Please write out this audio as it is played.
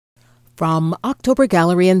From October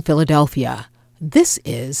Gallery in Philadelphia, this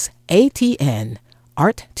is ATN,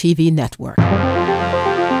 Art TV Network.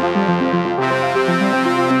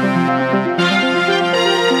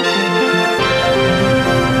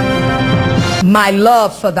 My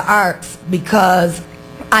love for the arts, because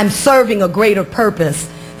I'm serving a greater purpose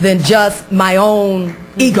than just my own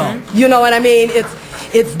ego. You know what I mean?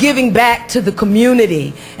 It's giving back to the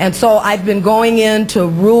community. And so I've been going into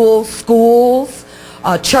rural schools,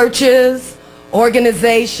 churches,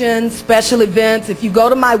 organizations, special events. If you go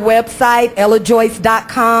to my website,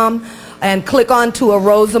 ellajoyce.com, and click onto A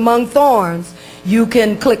Rose Among Thorns, you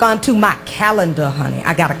can click onto my calendar, honey.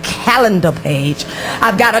 I got a calendar page.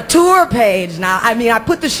 I've got a tour page now. I mean, I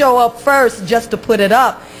put the show up first just to put it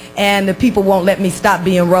up, and the people won't let me stop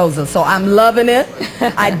being Rosa. So I'm loving it.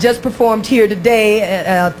 I just performed here today.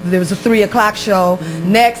 There was a 3 o'clock show.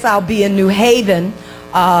 Next, I'll be in New Haven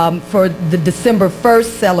for the December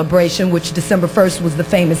 1st celebration, which December 1st was the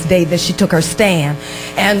famous day that she took her stand.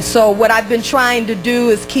 And so what I've been trying to do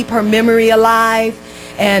is keep her memory alive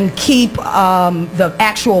and keep the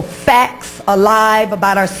actual facts alive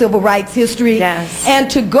about our civil rights history. Yes.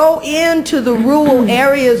 And to go into the rural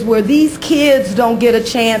areas where these kids don't get a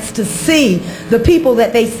chance to see the people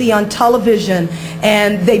that they see on television,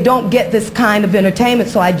 and they don't get this kind of entertainment.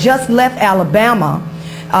 So I just left Alabama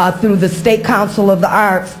through the State Council of the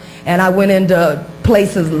Arts, and I went into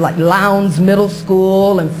places like Lowndes Middle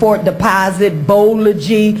School and Fort Deposit,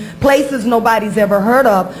 Bowlergy, places nobody's ever heard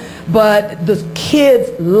of, but the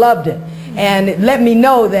kids loved it. And it let me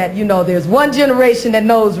know that, you know, there's one generation that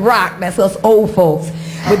knows rock, that's us old folks.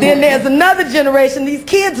 But then there's another generation, these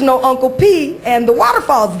kids know Uncle P and the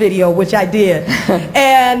Waterfalls video, which I did.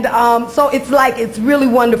 And so it's really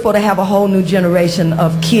wonderful to have a whole new generation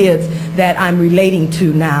of kids that I'm relating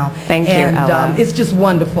to now. Thank you, Ella. And it's just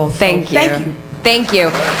wonderful. So, thank you. Thank you. Thank you.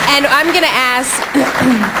 And I'm going to ask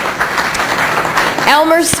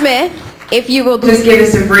Elmer Smith if you will just give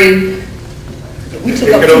us a brief. We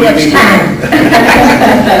took up too much time.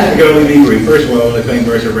 It can only be brief. First of all, I want to thank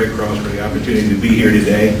Mercer Red Cross for the opportunity to be here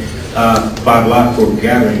today. Bob Locke for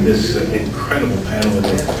gathering this incredible panel of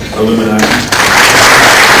the Illuminati.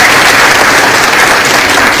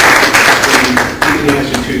 The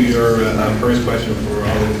answer to your first question for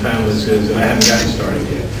all of the panelists is that I haven't gotten started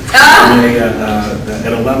yet. I'm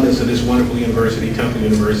an alumnus of this wonderful university, Temple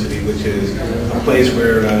University, which is a place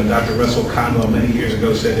where Dr. Russell Conwell many years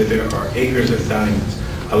ago said that there are acres of diamonds.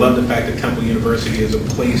 I love the fact that Temple University is a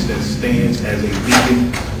place that stands as a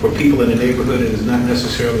beacon for people in the neighborhood. It is not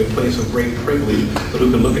necessarily a place of great privilege, but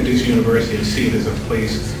who can look at this university and see it as a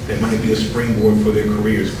place that might be a springboard for their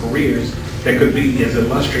careers that could be as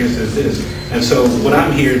illustrious as this. And so what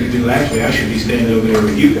I'm here to do, actually, I should be standing over there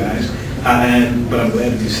with you guys, but I'm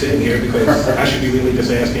glad to be sitting here because I should be really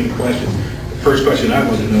just asking questions. The first question I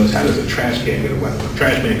want to know is, how does a trash man get a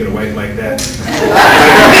wife like that?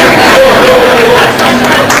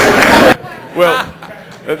 Well,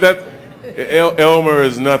 Elmer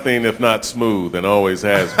is nothing if not smooth, and always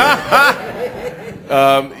has been.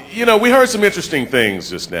 You know, we heard some interesting things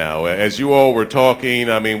just now. As you all were talking,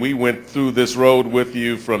 I mean, we went through this road with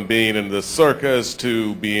you, from being in the circus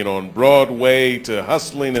to being on Broadway to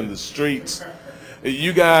hustling in the streets.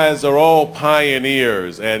 You guys are all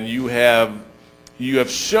pioneers, and you have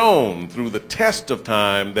shown through the test of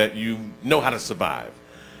time that you know how to survive.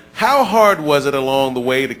 How hard was it along the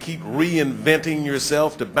way to keep reinventing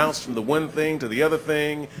yourself, to bounce from the one thing to the other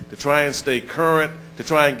thing, to try and stay current, to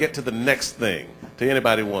try and get to the next thing? To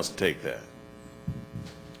anybody who wants to take that.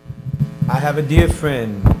 I have a dear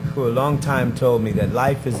friend who a long time told me that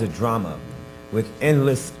life is a drama with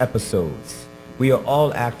endless episodes. We are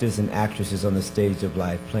all actors and actresses on the stage of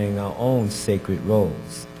life, playing our own sacred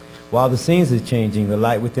roles. While the scenes are changing, the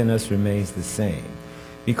light within us remains the same.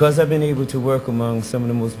 Because I've been able to work among some of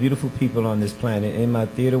the most beautiful people on this planet, in my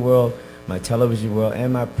theater world, my television world,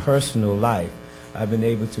 and my personal life, I've been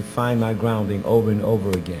able to find my grounding over and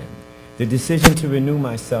over again. The decision to renew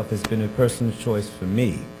myself has been a personal choice for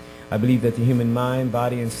me. I believe that the human mind,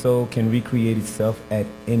 body, and soul can recreate itself at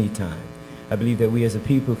any time. I believe that we as a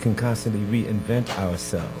people can constantly reinvent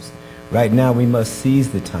ourselves. Right now, we must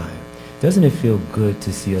seize the time. Doesn't it feel good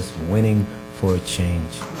to see us winning for a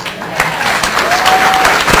change?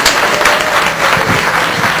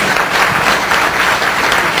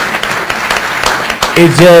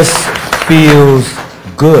 It just feels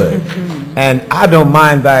good. And I don't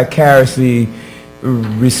mind vicariously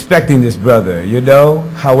respecting this brother, you know.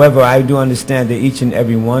 However, I do understand that each and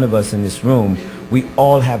every one of us in this room, we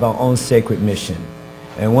all have our own sacred mission.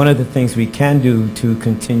 And one of the things we can do to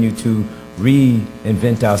continue to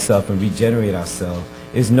reinvent ourselves and regenerate ourselves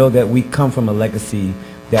is know that we come from a legacy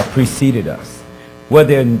that preceded us. Were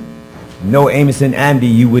there no Amos and Andy,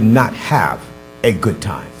 you would not have a Good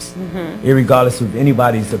Times. Irregardless of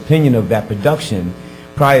anybody's opinion of that production,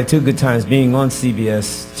 prior to Good Times being on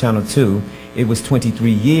CBS Channel 2, it was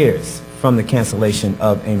 23 years from the cancellation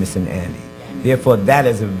of Amos and Andy. Therefore, that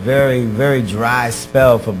is a very, very dry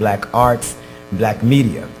spell for black arts, black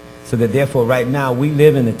media. So that therefore, right now, we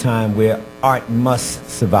live in a time where art must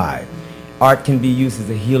survive. Art can be used as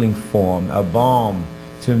a healing form, a balm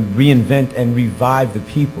to reinvent and revive the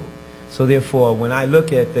people. So therefore, when I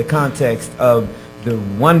look at the context of the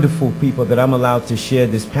wonderful people that I'm allowed to share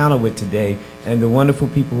this panel with today, and the wonderful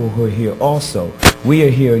people who are here also, we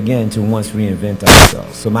are here again to once reinvent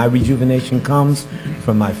ourselves. So my rejuvenation comes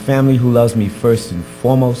from my family who loves me first and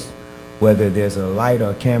foremost, whether there's a light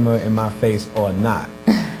or a camera in my face or not.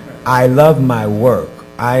 I love my work.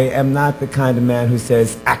 I am not the kind of man who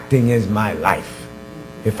says acting is my life.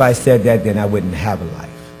 If I said that, then I wouldn't have a life.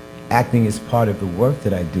 Acting is part of the work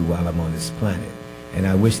that I do while I'm on this planet. And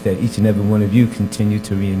I wish that each and every one of you continue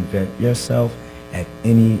to reinvent yourself at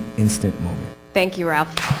any instant moment. Thank you, Ralph.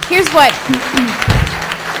 Here's what.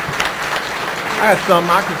 I got something.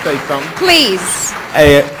 I can say something. Please.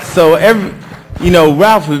 Hey, so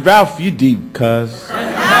Ralph, you deep, cuz.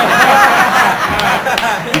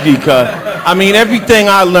 You deep, cuz. I mean, everything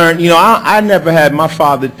I learned, I never had, my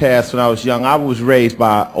father passed when I was young. I was raised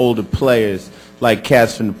by older players, like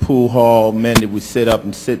cats from the pool hall, men that would sit up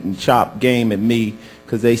and sit and chop game at me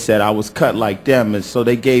because they said I was cut like them, and so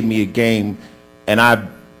they gave me a game, and I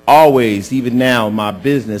always, even now in my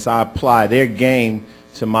business, I apply their game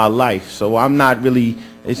to my life. So I'm not really,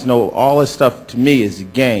 all this stuff to me is a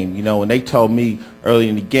game, and they told me early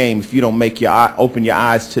in the game, if you don't make open your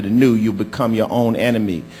eyes to the new, you'll become your own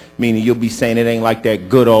enemy, meaning you'll be saying it ain't like that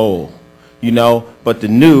good old. But the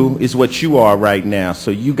new is what you are right now.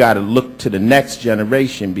 So you got to look to the next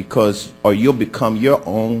generation or you'll become your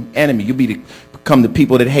own enemy. You'll become the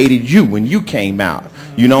people that hated you when you came out.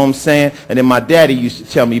 You know what I'm saying? And then my daddy used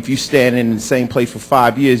to tell me, if you stand in the same place for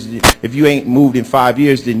 5 years, if you ain't moved in 5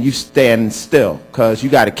 years, then you standing still, because you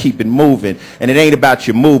got to keep it moving. And it ain't about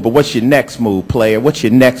your move, but what's your next move, player? What's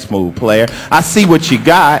your next move, player? I see what you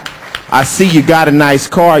got. I see you got a nice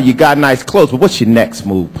car, you got nice clothes, but what's your next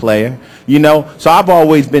move, player? So I've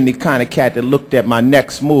always been the kind of cat that looked at my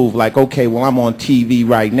next move like, okay, well, I'm on TV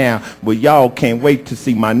right now, but y'all can't wait to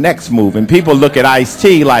see my next move. And people look at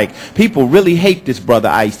Ice-T like, people really hate this brother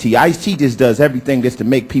Ice-T. Ice-T just does everything just to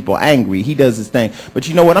make people angry. He does his thing. But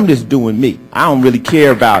you know what? I'm just doing me. I don't really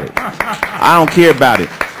care about it. I don't care about it.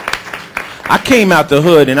 I came out the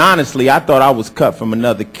hood, and honestly, I thought I was cut from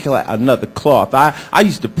another cloth. I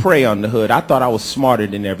used to prey on the hood. I thought I was smarter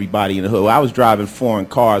than everybody in the hood. I was driving foreign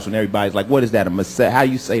cars when everybody's like, what is that, a Mercedes? How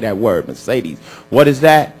do you say that word, Mercedes? What is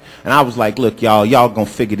that? And I was like, look, y'all gonna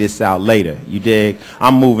figure this out later, you dig?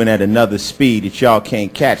 I'm moving at another speed that y'all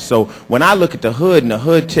can't catch. So when I look at the hood and the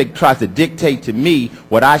hood chick tries to dictate to me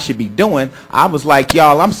what I should be doing, I was like,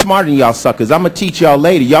 y'all, I'm smarter than y'all suckers. I'm gonna teach y'all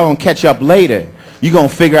later. Y'all gonna catch up later. You're going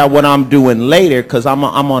to figure out what I'm doing later, because I'm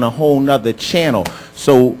on a whole nother channel.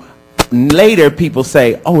 So later people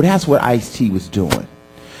say, oh, that's what Ice-T was doing.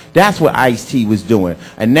 That's what Ice-T was doing.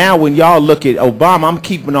 And now when y'all look at Obama, I'm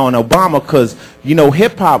keeping on Obama because,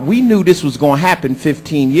 hip-hop, we knew this was going to happen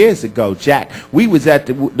 15 years ago, Jack. We was at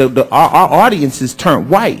our audiences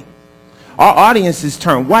turned white. Our audiences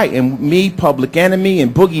turned white, and me, Public Enemy,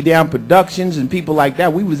 and Boogie Down Productions, and people like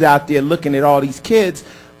that, we was out there looking at all these kids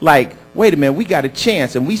like, wait a minute, we got a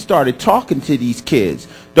chance. And we started talking to these kids.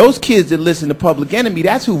 Those kids that listen to Public Enemy,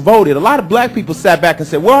 that's who voted. A lot of black people sat back and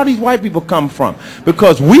said, where all these white people come from?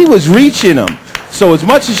 Because we was reaching them. So as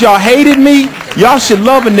much as y'all hated me, y'all should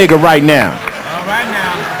love a nigga right now. All right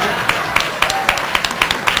now.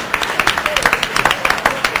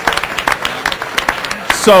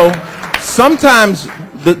 So sometimes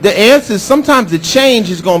the answer is, sometimes the change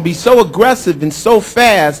is going to be so aggressive and so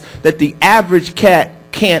fast that the average cat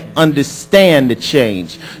can't understand the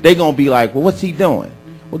change. They're going to be like, well, what's he doing?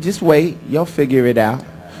 Well, just wait. You'll figure it out.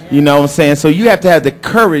 You know what I'm saying? So you have to have the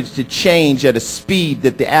courage to change at a speed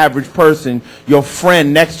that the average person, your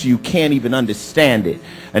friend next to you, can't even understand it.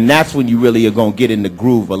 And that's when you really are going to get in the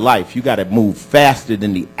groove of life. You got to move faster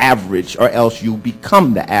than the average, or else you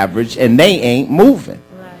become the average, and they ain't moving.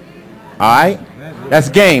 All right? That's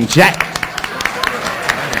game, Jack.